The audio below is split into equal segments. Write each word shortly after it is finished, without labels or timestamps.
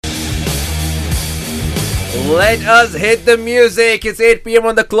Let us hit the music. It's 8 p.m.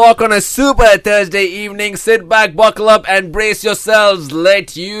 on the clock on a super Thursday evening. Sit back, buckle up and brace yourselves.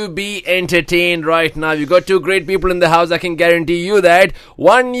 Let you be entertained right now. You've got two great people in the house. I can guarantee you that.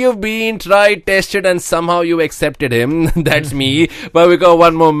 One, you've been tried, tested and somehow you accepted him. That's me. But we got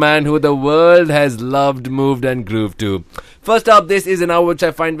one more man who the world has loved, moved and grooved to. First up, this is an hour which I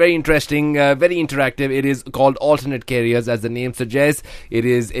find very interesting, very interactive. It is called Alternate Careers, as the name suggests. It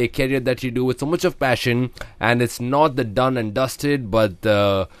is a career that you do with so much of passion, and it's not the done and dusted, but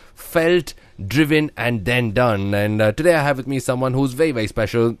the felt, driven, and then done. And today I have with me someone who's very, very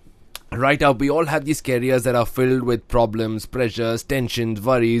special. Right up, we all have these careers that are filled with problems, pressures, tensions,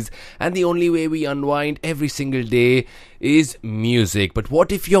 worries, and the only way we unwind every single day is music. But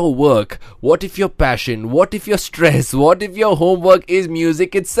what if your work, what if your passion, what if your stress, what if your homework is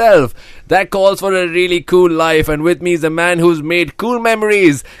music itself? That calls for a really cool life, and with me is a man who's made cool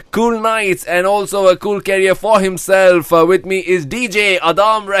memories, cool nights, and also a cool career for himself. With me is DJ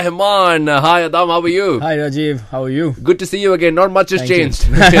Adam Rahman. Hi Adam, how are you? Hi Rajiv, how are you? Good to see you again. Not much has Thank changed.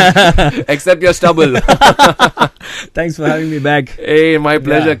 Except your stubble. Thanks for having me back. Hey, my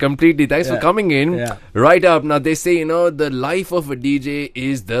pleasure, completely. Thanks for coming in. Yeah. Right up. Now, they say, the life of a DJ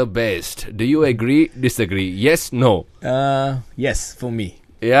is the best. Do you agree, disagree? Yes, no? Yes, for me.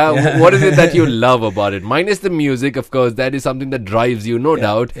 Yeah, what is it that you love about it? Minus the music, of course, that is something that drives you, no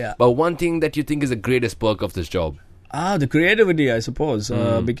doubt. Yeah. But one thing that you think is the greatest perk of this job? The creativity, I suppose,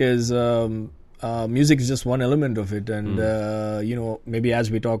 because music is just one element of it, and maybe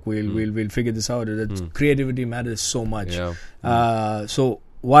as we talk, we'll figure this out. That creativity matters so much. Yeah. So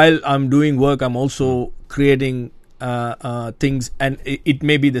while I'm doing work, I'm also creating things, and it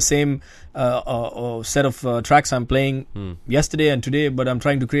may be the same set of tracks I'm playing yesterday and today, but I'm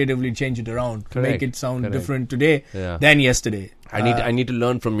trying to creatively change it around to make it sound different today than yesterday. I need to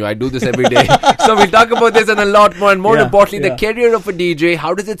learn from you. I do this every day. So we'll talk about this and a lot more. And more importantly, the career of a DJ.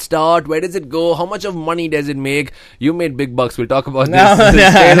 How does it start? Where does it go? How much of money does it make? You made big bucks. We'll talk about this.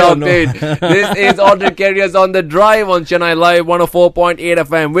 Stay locked in. This is Alternate Careers on the Drive on Chennai Live 104.8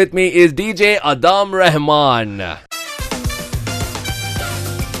 FM. With me is DJ Adam Rahman.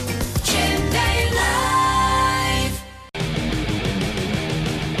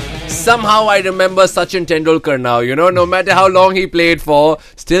 Somehow I remember Sachin Tendulkar now, no matter how long he played for,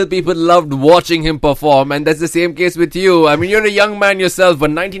 still people loved watching him perform, and that's the same case with you. I mean, you're a young man yourself, but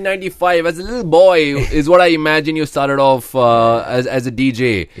 1995, as a little boy, is what I imagine you started off as a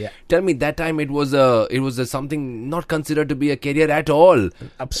DJ. Yeah. Tell me, that time it was a something not considered to be a career at all.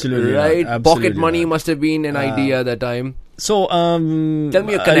 Absolutely. Right? Absolutely Pocket money must have been an idea at that time. So, tell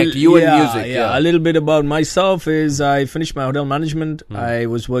me your connect, you and music. Yeah, a little bit about myself is I finished my hotel management. I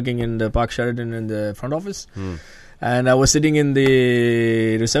was working in the Park Sheraton in the front office. And I was sitting in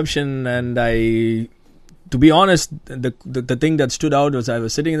the reception, and to be honest, the thing that stood out was I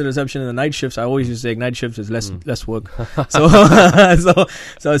was sitting in the reception in the night shifts. I always used to say night shifts is less work. So I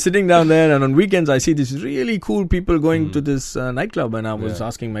was sitting down there, and on weekends I see these really cool people going to this nightclub, and I was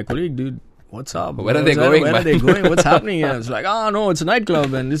asking my colleague, dude, what's up? Where are they going? Where are they going? What's happening here? It's like, no, it's a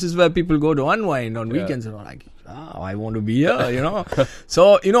nightclub, and this is where people go to unwind on weekends. And I'm like, I want to be here,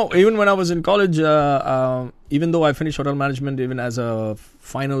 So, even when I was in college, even though I finished hotel management, even as a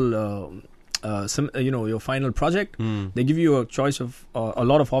final, your final project, they give you a choice of a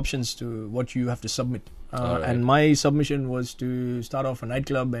lot of options to what you have to submit. And my submission was to start off a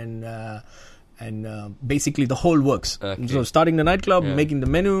nightclub and basically the whole works. Okay. So starting the nightclub, making the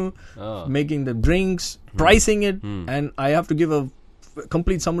menu, making the drinks, pricing it, and I have to give a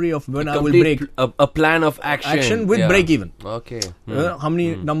complete summary of when I will break. A plan of action with break even. Okay. How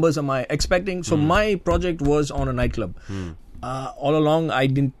many numbers am I expecting? So my project was on a nightclub. All along, I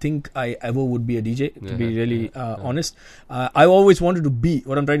didn't think I ever would be a DJ, to be really honest. I always wanted to be,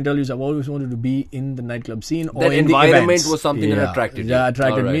 what I'm trying to tell you is I've always wanted to be in the nightclub scene or that in the environment events. Was something that attracted you. Yeah,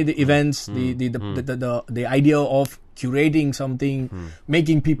 attracted me. The events, the idea of curating something,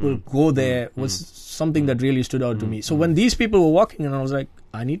 making people go there was something that really stood out to me. So when these people were walking, and I was like,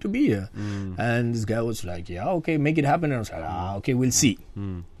 I need to be here. And this guy was like, yeah, okay, make it happen. And I was like, okay, we'll see.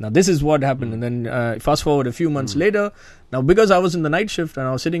 Now this is what happened. And then fast forward a few months later, now because I was in the night shift and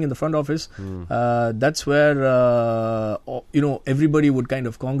I was sitting in the front office, that's where, everybody would kind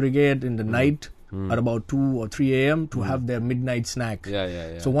of congregate in the night at about 2 or 3 a.m. to have their midnight snack.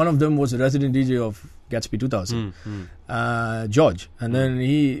 So one of them was the resident DJ of Gatsby 2000, George. And then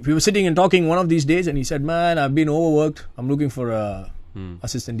we were sitting and talking one of these days, and he said, man, I've been overworked. I'm looking for a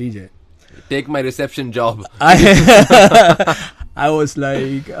assistant DJ. Take my reception job. I was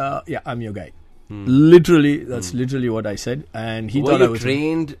like, yeah, I'm your guy. Literally, that's literally what I said. And he thought I was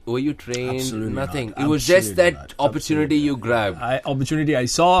trained. Were you trained? Absolutely Nothing. not. It was just Absolutely that not. opportunity you grabbed. Opportunity I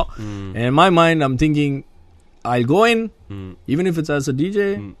saw. And in my mind, I'm thinking, I'll go in, even if it's as a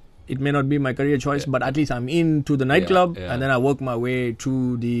DJ. It may not be my career choice, but at least I'm into the nightclub, and then I work my way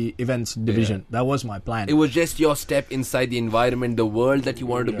to the events division. That was my plan. It was just your step inside the environment, the world that you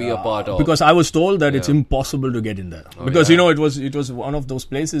wanted to be a part of. Because I was told that it's impossible to get in there. Because it was one of those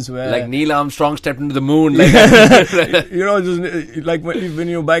places where, like Neil Armstrong stepped into the moon. Like just like when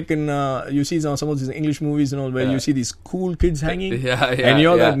you're back in, you see some of these English movies and all, where you see these cool kids hanging, and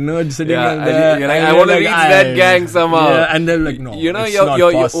you're that nerd sitting there. You're like, I want to reach that gang somehow. Yeah, and they're like, no, you know, it's not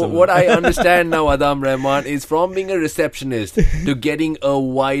possible. What I understand now, Adam Rahman, is from being a receptionist to getting a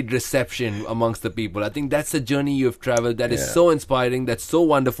wide reception amongst the people. I think that's the journey you've traveled. That is so inspiring. That's so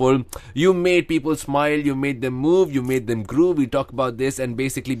wonderful. You made people smile. You made them move. You made them groove. We talk about this, and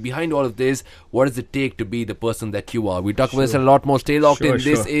basically behind all of this, what does it take to be the person that you are? We talk about this and a lot more. Stay locked in.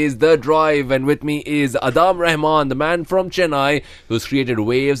 This is The Drive, and with me is Adam Rahman, the man from Chennai who's created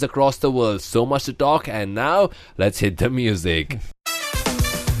waves across the world. So much to talk, and now let's hit the music.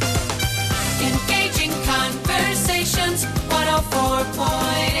 Engaging conversations,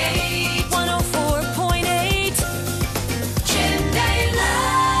 104.8, 104.8, Chennai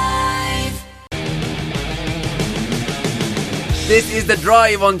Live. This is The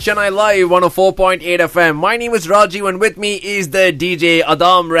Drive on Chennai Live 104.8 FM. My name is Rajiv, and with me is the DJ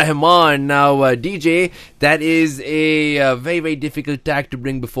Adam Rahman. Now, DJ, that is a very, very difficult tag to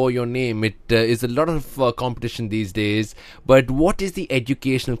bring before your name. It is a lot of competition these days. But what is the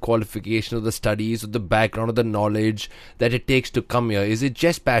educational qualification, or the studies, or the background, or the knowledge that it takes to come here? Is it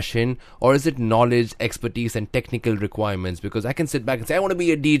just passion, or is it knowledge, expertise, and technical requirements? Because I can sit back and say, I want to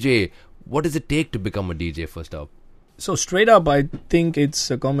be a DJ. What does it take to become a DJ, first up? So straight up, I think it's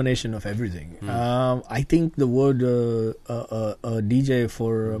a combination of everything. I think the word DJ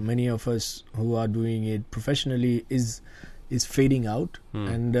for many of us who are doing it professionally is fading out,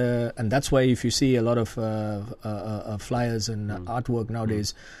 and that's why if you see a lot of flyers and artwork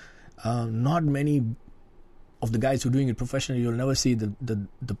nowadays, not many of the guys who are doing it professionally, you'll never see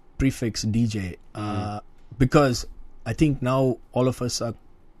the prefix DJ, because I think now all of us are.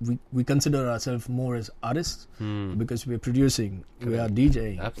 We consider ourselves more as artists because we're producing, we are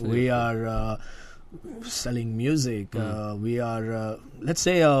DJing, we are selling music, we are, let's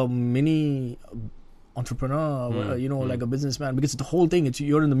say, a mini entrepreneur, like a businessman, because the whole thing,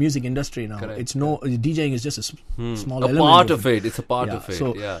 you're in the music industry now. Correct. It's DJing is just a small element. Part of it. It's a part of it.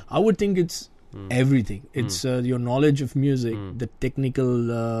 So I would think it's everything. It's your knowledge of music, the technical,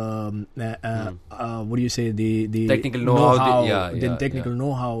 what do you say, the technical know-how, technical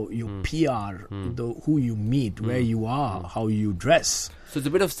know-how, your PR, who you meet, where you are, how you dress. So it's a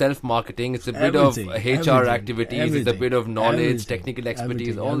bit of self-marketing, it's a bit of HR activities, it's a bit of knowledge, technical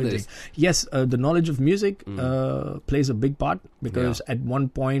expertise, all this. Yes, the knowledge of music plays a big part, because at one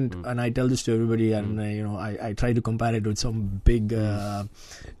point, and I tell this to everybody, and I try to compare it with some big line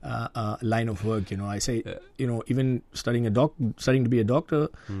of work. I say, even studying to be a doctor,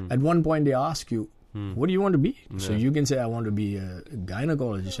 at one point they ask you, what do you want to be? So you can say, I want to be a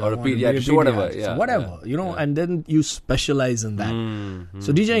gynecologist or a pediatrician, whatever. And then you specialize in that.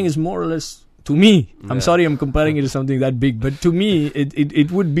 So DJing is more or less, to me, I'm sorry I'm comparing it to something that big, but to me,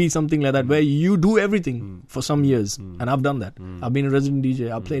 it would be something like that, where you do everything for some years. And I've done that. I've been a resident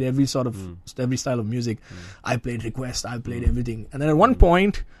DJ. I've played every style of music. I played request. I played everything. And then at one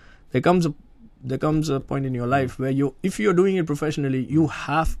point, there comes a point in your life where if you're doing it professionally, you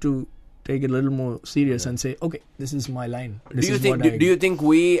have to take it a little more serious and say, okay, this is my line. Do you think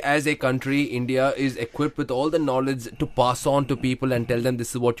we as a country, India, is equipped with all the knowledge to pass on to people and tell them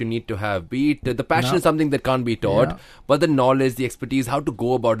this is what you need to have? Be it the passion is something that can't be taught, but the knowledge, the expertise, how to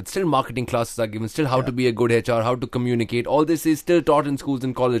go about it, still marketing classes are given, still how to be a good HR, how to communicate, all this is still taught in schools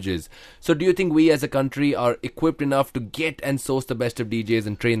and colleges. So do you think we as a country are equipped enough to get and source the best of DJs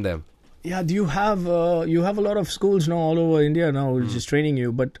and train them? Yeah, you have a lot of schools now all over India now which is training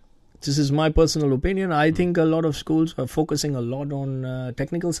you, but this is my personal opinion. I think a lot of schools are focusing a lot on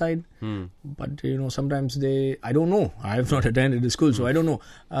technical side, but sometimes I don't know. I have not attended the school, so I don't know.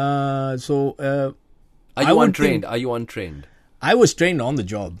 Are you untrained? I was trained on the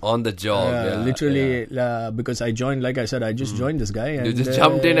job. Literally, because I joined. Like I said, I just joined this guy. And, you just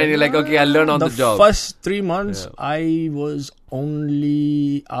jumped in and you're like, okay, I'll learn on the job. The first 3 months, I was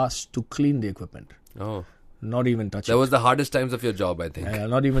only asked to clean the equipment. Oh. Not even touch it. That was the hardest times of your job, I think.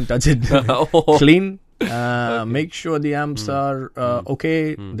 Not even touch it. Clean. Make sure the amps are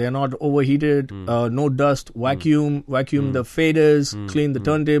okay. They're not overheated. No dust. Vacuum the faders. Clean the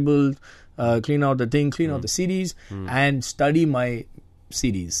turntable. clean out the thing, clean out the CDs, and study my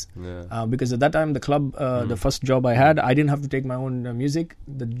CDs. Yeah. Because at that time, the club, the first job I had, I didn't have to take my own music.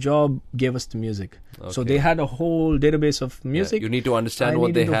 The job gave us the music. So Okay. they had a whole database of music. You need to understand I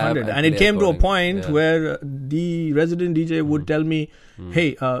what they needed to have. find it. And it play came to a according. point Yeah. where the resident DJ would tell me,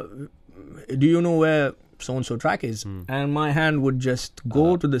 hey, do you know where so-and-so track is? And my hand would just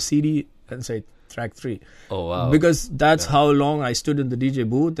go to the CD and say, track 3. Oh, wow. Because that's how long I stood in the DJ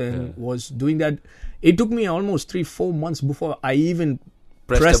booth and was doing that. It took me almost 3-4 months before I even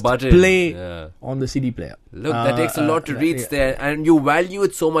Press the pressed button. play Yeah. on the CD player. Look, that takes a lot to reach yeah. there, and you value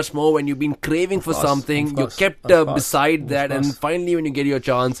it so much more when you've been craving for course, something. of You course, kept of course, beside of that, and course. finally, when you get your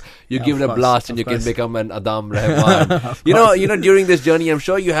chance, you Yeah, give it of a course, blast, and of you can course. become an Adam Rahman. you know, during this journey, I'm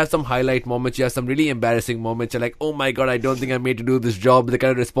sure you have some highlight moments. You have some really embarrassing moments. You're like, oh my god, I don't think I'm made to do this job. The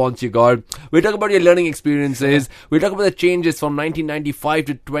kind of response you got. We talk about your learning experiences. We talk about the changes from 1995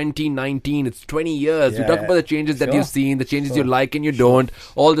 to 2019. It's 20 years. We Yeah, talk about the changes that sure. you've seen, the changes you like and you don't.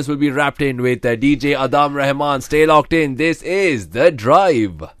 All this will be wrapped in with DJ Adam Rahman. Stay locked in. This is The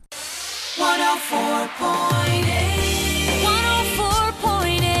Drive. 104.8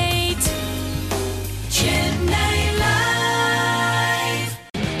 104.8 Chennai Live.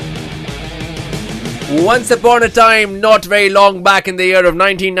 Once upon a time, not very long back in the year of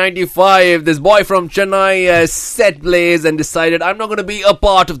 1995, this boy from Chennai set blaze and decided, I'm not going to be a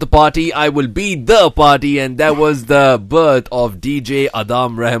part of the party, I will be the party. And that was the birth of DJ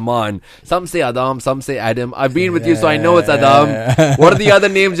Adam Rahman. Some say Adam, some say Adam. I've been with you, so I know it's Adam. What are the other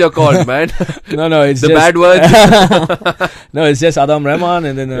names you're called, man? No, it's The just, bad words? No, it's just Adam Rahman,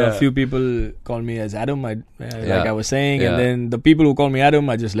 and then Yeah. a few people call me as Adam, like I was saying, Yeah. and then the people who call me Adam,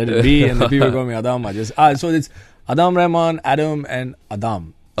 I just let it be, and the people who call me Adam, I just so it's Adam Rahman, Adam, and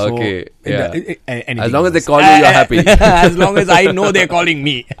Adam. So Okay, yeah. anything As long as they else. call you, you're happy. As long as I know they're calling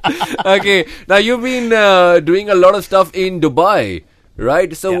me. Okay, now you've been doing a lot of stuff in Dubai,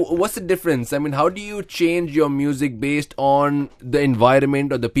 right? So Yeah. what's the difference? I mean, how do you change your music based on the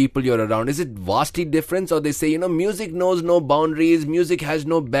environment or the people you're around? Is it vastly different, or they say, music knows no boundaries, music has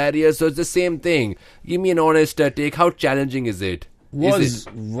no barriers, so it's the same thing? Give me an honest take. How challenging is it?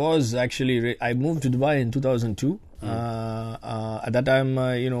 Was actually I moved to Dubai in 2002. At that time,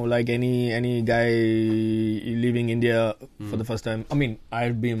 like any guy leaving India for the first time. I mean,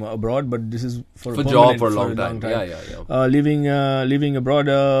 I've been abroad, but this is for For a job permanent- for a long time. Yeah. Leaving abroad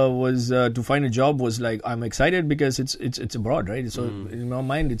was to find a job was like, I'm excited because it's abroad, right? So in my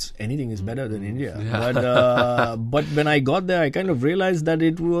mind, it's anything is better than India. Yeah. But when I got there, I kind of realized that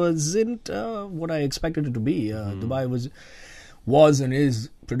it wasn't what I expected it to be. Dubai was and is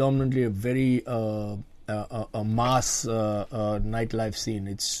predominantly a very a mass nightlife scene.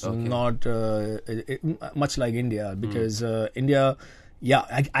 It's not much like India, because India,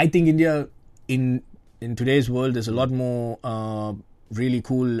 I think India in today's world there's a lot more really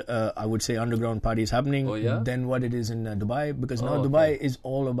cool, I would say, underground parties happening than what it is in Dubai, because now Dubai is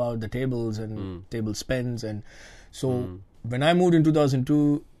all about the tables and table spends, and so. When I moved in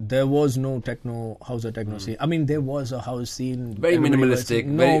 2002, there was no house or techno scene. I mean, there was a house scene. Very Everybody was- minimalistic,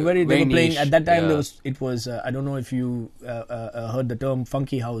 No, very they were playing niche. at that time. Yeah. It was. I don't know if you heard the term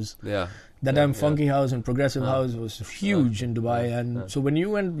funky house. Yeah. That time, funky house and progressive house was huge in Dubai, and so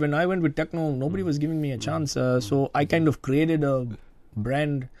when I went with techno, nobody was giving me a chance. So I kind of created a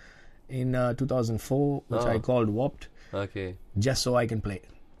brand in 2004, which I called Warped, Okay. just so I can play.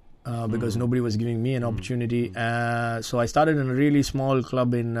 Because nobody was giving me an opportunity. So I started in a really small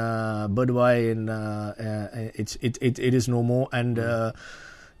club in Budwai, and it is no more. And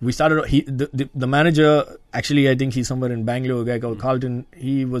we started. The manager, actually, I think he's somewhere in Bangalore. A guy called Carlton.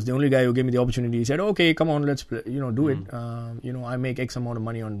 He was the only guy who gave me the opportunity. He said, "Okay, come on, let's play, do it. I make X amount of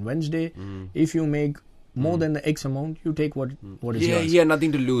money on Wednesday. If you make more than the X amount, you take what is yours." He had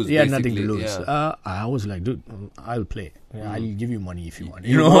nothing to lose. He had nothing to basically. lose. Yeah. I was like, dude, I'll play. I'll give you money if you want.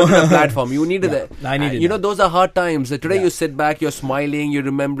 You wanted a platform. You needed that. I needed that. Those are hard times. Today Yeah. you sit back, you're smiling, you're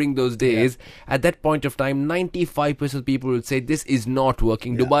remembering those days. At that point of time, 95% of people would say, this is not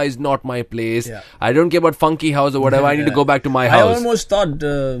working. Dubai is not my place. Yeah. I don't care about funky house or whatever. I need to go back to my I house. almost thought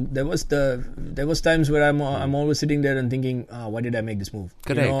there was times where I'm always sitting there and thinking, why did I make this move?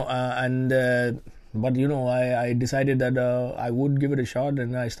 Correct. But I decided that I would give it a shot,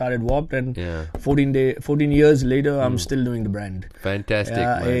 and I started Warped, and Yeah. 14 years later, I'm still doing the brand. Fantastic,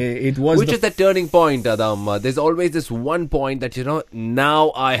 Yeah, man. it was Which the is the turning point, Adam? There's always this one point that,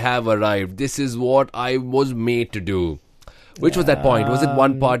 now I have arrived. This is what I was made to do. Which was that point? Was it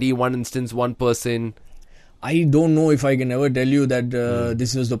one party, one instance, one person? I don't know if I can ever tell you that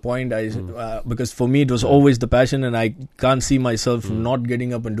this is the point. Because for me it was always the passion, and I can't see myself not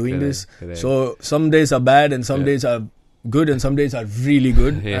getting up and doing this. So some days are bad, and some days are good, and some days are really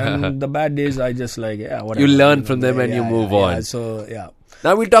good. And the bad days, I just whatever. You learn from them and you move on. So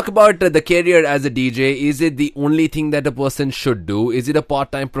Now we'll talk about the career as a DJ. Is it the only thing that a person should do? Is it a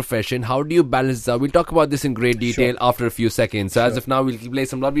part-time profession? How do you balance this out? We'll talk about this in great detail after a few seconds. So as of now, we'll play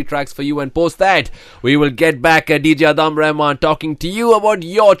some lovely tracks for you, and post that, we will get back at DJ Adam Rahman talking to you about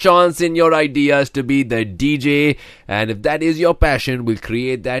your chance and your ideas to be the DJ. And if that is your passion, we'll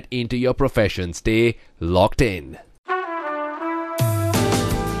create that into your profession. Stay locked in.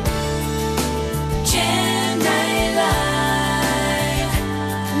 Chennai Live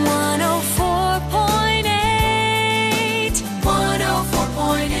 104.8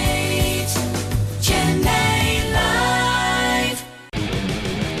 104.8 Chennai Live.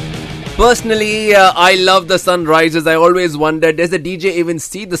 Personally, I love the sunrises. I always wonder, does the DJ even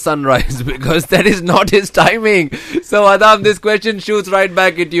see the sunrise? Because that is not his timing. So, Adam, this question shoots right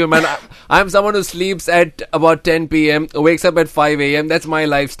back at you, man. I'm someone who sleeps at about 10 p.m., wakes up at 5 a.m. That's my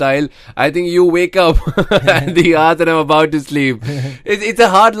lifestyle. I think you wake up at the hour that I'm about to sleep. It's a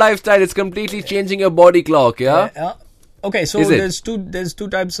hard lifestyle. It's completely changing your body clock, yeah? Okay, so Is it? there's two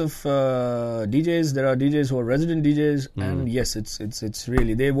types of DJs. There are DJs who are resident DJs, and yes, it's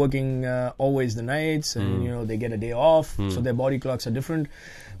really they're working always the nights, and they get a day off, so their body clocks are different.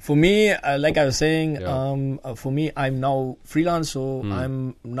 For me, like I was saying, for me, I'm now freelance, so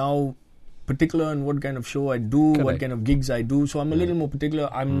I'm now particular on what kind of show I do, what kind of gigs I do. So I'm a little more particular.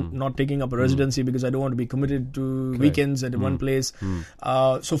 I'm not taking up a residency because I don't want to be committed to weekends at one place.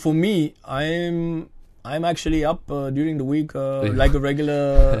 So for me, I'm actually up during the week like a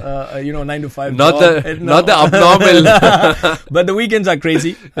regular 9 to 5 Not job. not the abnormal. But the weekends are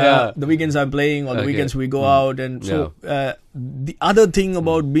crazy. The weekends I'm playing, or the weekends we go out. And so the other thing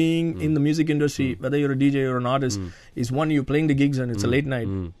about being in the music industry, whether you're a DJ or an artist, is one, you're playing the gigs and it's a late night,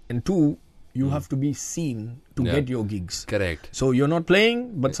 and two, you have to be seen to get your gigs. Correct. So you're not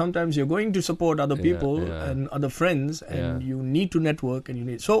playing, but sometimes you're going to support other people and other friends, and you need to network, and you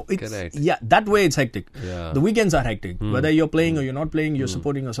need. So it's Correct. that way it's hectic. Yeah. The weekends are hectic. Whether you're playing or you're not playing, you're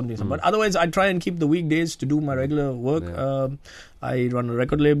supporting or something. But otherwise, I try and keep the weekdays to do my regular work. I run a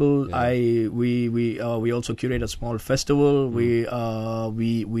record label. We also curate a small festival.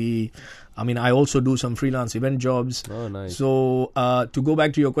 I also do some freelance event jobs. Oh, nice. So to go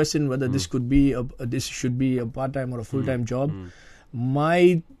back to your question, whether this should be a part-time or a full-time job,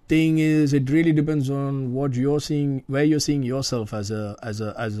 my thing is it really depends on what you're seeing, where you're seeing yourself as your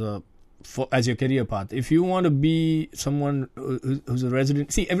career path. If you want to be someone who's a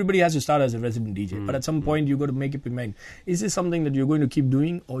resident, see, everybody has to start as a resident DJ, but at some point you got to make up your mind: is this something that you're going to keep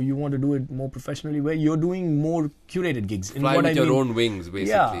doing, or you want to do it more professionally, where you're doing more curated gigs? Fly with your own wings, basically.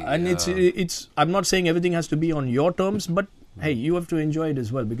 Yeah, and it's. I'm not saying everything has to be on your terms, but hey, you have to enjoy it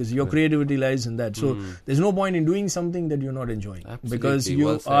as well, because your creativity lies in that. So there's no point in doing something that you're not enjoying. Absolutely. Because you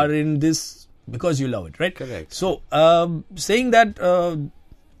Well said. are in this because you love it, right? Correct. So saying that,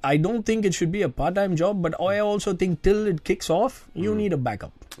 I don't think it should be a part-time job, but I also think till it kicks off, you need a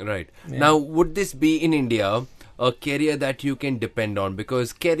backup. Right. Now, would this be in India a career that you can depend on?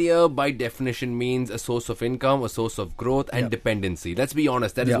 Because career by definition means a source of income, a source of growth and dependency. Let's be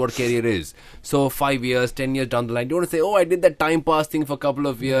honest, that is what career is. So 5 years, 10 years down the line, you don't want to say, oh, I did that time pass thing for a couple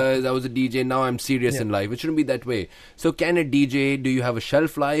of years, I was a DJ, now I'm serious in life. It shouldn't be that way. So can a DJ, do you have a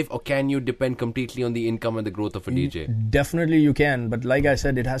shelf life, or can you depend completely on the income and the growth of a DJ? Definitely you can, but like I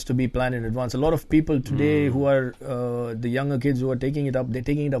said, it has to be planned in advance. A lot of people today who are the younger kids who are taking it up, they're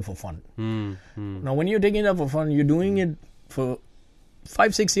taking it up for fun. Now when you're taking it up for fun, you're doing it for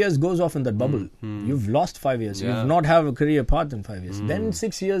 5-6 years, goes off in that bubble. You've lost 5 years. You've not have a career path in 5 years. Then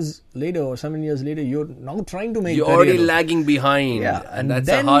 6 years later or 7 years later, you're now trying to make You're career already though. lagging behind. Yeah, And that's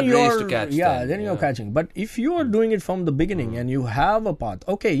a hard race to catch. Then you're catching. But if you are doing it from the beginning and you have a path,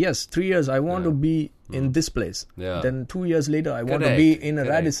 okay, yes, 3 years I want to be in this place. Then 2 years later I want to be in a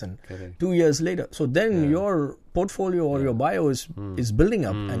Radisson. 2 years later. So then your portfolio or your bio is building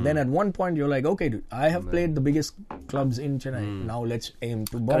up, and then at one point you're like, okay, dude, I have played the biggest clubs in Chennai. Now let's aim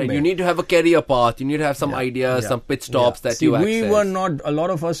to Bombay. Correct. You need to have a career path. You need to have some ideas, some pit stops that See, you access. we were not, a lot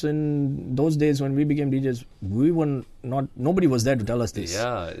of us in those days when we became DJs, we were not, nobody was there to tell us this.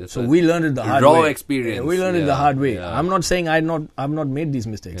 So we learned it the hard way. Raw experience. We learned it the hard way. I'm not saying I've not made these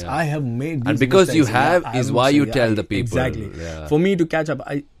mistakes. I have made these And because mistakes. you have is why you tell the people. Exactly. Yeah. For me to catch up,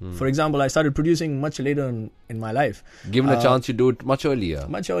 for example, I started producing much later in my life. Given a chance, you do it much earlier.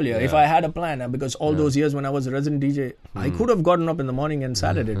 If I had a plan, because all those years when I was a resident DJ, I could have gotten up in the morning and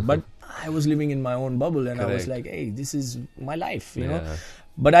started it, but I was living in my own bubble, and I was Correct. like, hey, this is my life, you know. Yeah.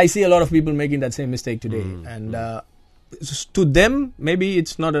 But I see a lot of people making that same mistake today, and to them, maybe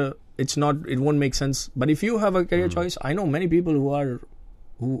it won't make sense. But if you have a career choice, I know many people who are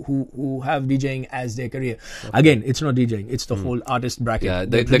who have DJing as their career. Again, it's not DJing; it's the whole artist bracket. Yeah,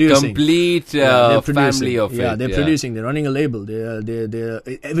 They're the producing. complete They're producing. family of Yeah, it. they're producing. They're running a label. They're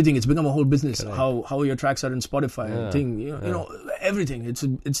everything. It's become a whole business. How your tracks are in Spotify and thing. You know everything.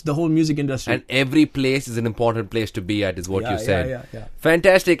 It's the whole music industry. And every place is an important place to be at, is what you said. Yeah.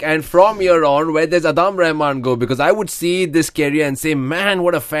 Fantastic. And from here on, where does Adam Rahman go? Because I would see this career and say, man,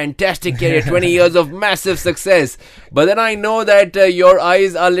 what a fantastic career. 20 years of massive success. But then I know that your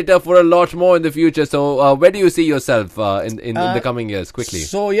eyes are lit up for a lot more in the future. So where do you see yourself in the coming years? Quickly.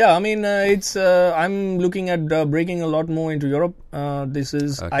 So yeah, I mean, it's I'm looking at breaking a lot more into Europe. This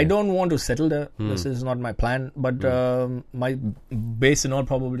is I don't want to settle there. This is not my plan. But my base in all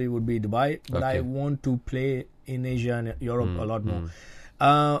probably would be Dubai. But I want to play in Asia and Europe a lot more.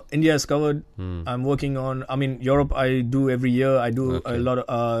 India is covered. I'm working on. I mean, Europe. I do every year. I do a lot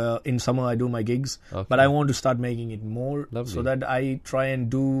of. In summer, I do my gigs. But I want to start making it more, so that I try and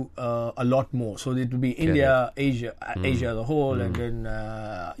do a lot more. So it will be India, Asia as a whole, and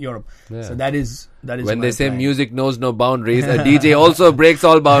then Europe. Yeah. So that is When my they say plan. music knows no boundaries, a DJ also breaks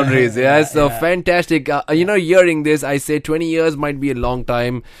all boundaries. Yeah, so fantastic. Hearing this, I say 20 years might be a long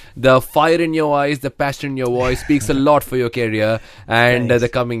time. The fire in your eyes, the passion in your voice speaks a lot for your career and the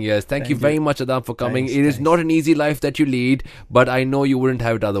coming years. Thank you very much, Adam, for coming. Thanks, It is not an easy life that you lead, but I know you wouldn't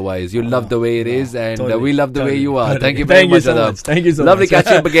have it otherwise. You love the way it is, and we love the way you are. Thank you very much, Adam. Thank you so Lovely much.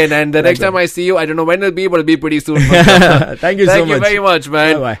 catching up again. And the next time I see you, I don't know when it'll be, but it'll be pretty soon. Thank you so Thank you much. very much,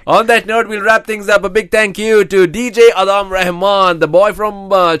 man. Bye-bye. On that note, we'll wrap things up. A big thank you to DJ Adam Rahman, the boy from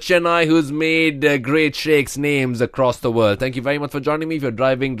Chennai who's made great shakes names across the world. Thank you very much for joining me. If you're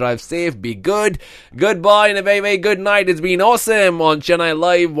driving, drive safe, be good. Goodbye and a very, very good night. It's been awesome on Chennai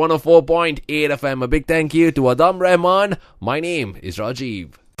Live 104.8 FM. A big thank you to Adam Rahman. My name is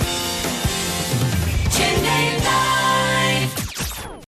Rajiv.